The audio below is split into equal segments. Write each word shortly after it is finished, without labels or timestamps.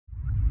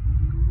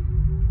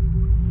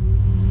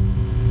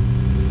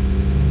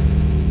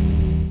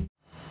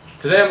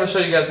Today I'm going to show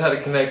you guys how to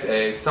connect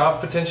a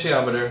soft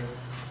potentiometer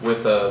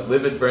with a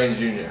Livid Brain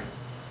Junior.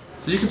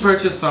 So you can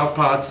purchase soft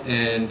pots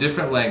in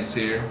different lengths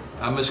here.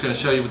 I'm just going to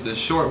show you with this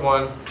short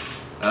one.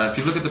 If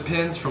you look at the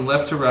pins from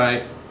left to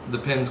right, the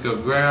pins go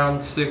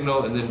ground,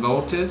 signal, and then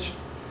voltage.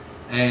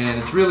 And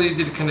it's really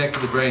easy to connect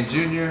to the Brain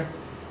Junior.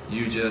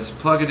 You just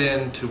plug it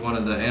in to one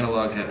of the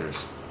analog headers,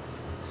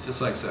 just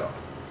like so.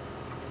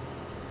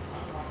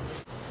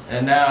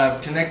 And now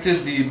I've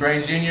connected the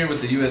Brain Junior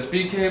with the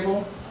USB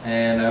cable,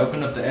 and I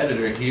open up the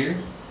editor here.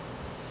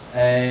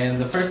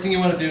 And the first thing you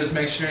want to do is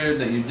make sure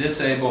that you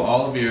disable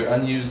all of your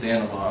unused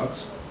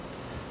analogs.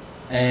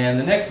 And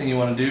the next thing you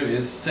want to do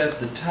is set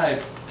the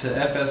type to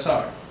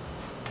FSR.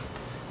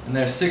 And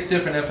there's 6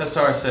 different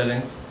FSR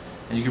settings,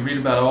 and you can read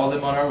about all of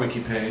them on our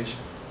wiki page.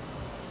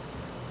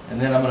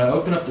 And then I'm going to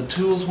open up the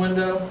tools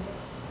window,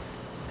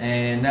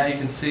 and now you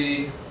can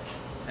see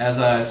as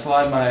I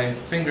slide my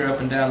finger up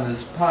and down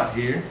this pot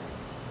here,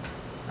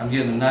 I'm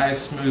getting a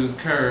nice smooth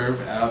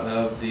curve out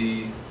of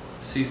the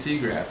CC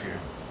graph here.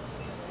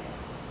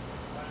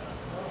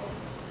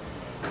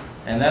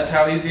 And that's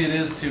how easy it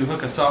is to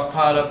hook a soft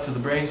pot up to the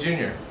Brain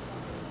Junior.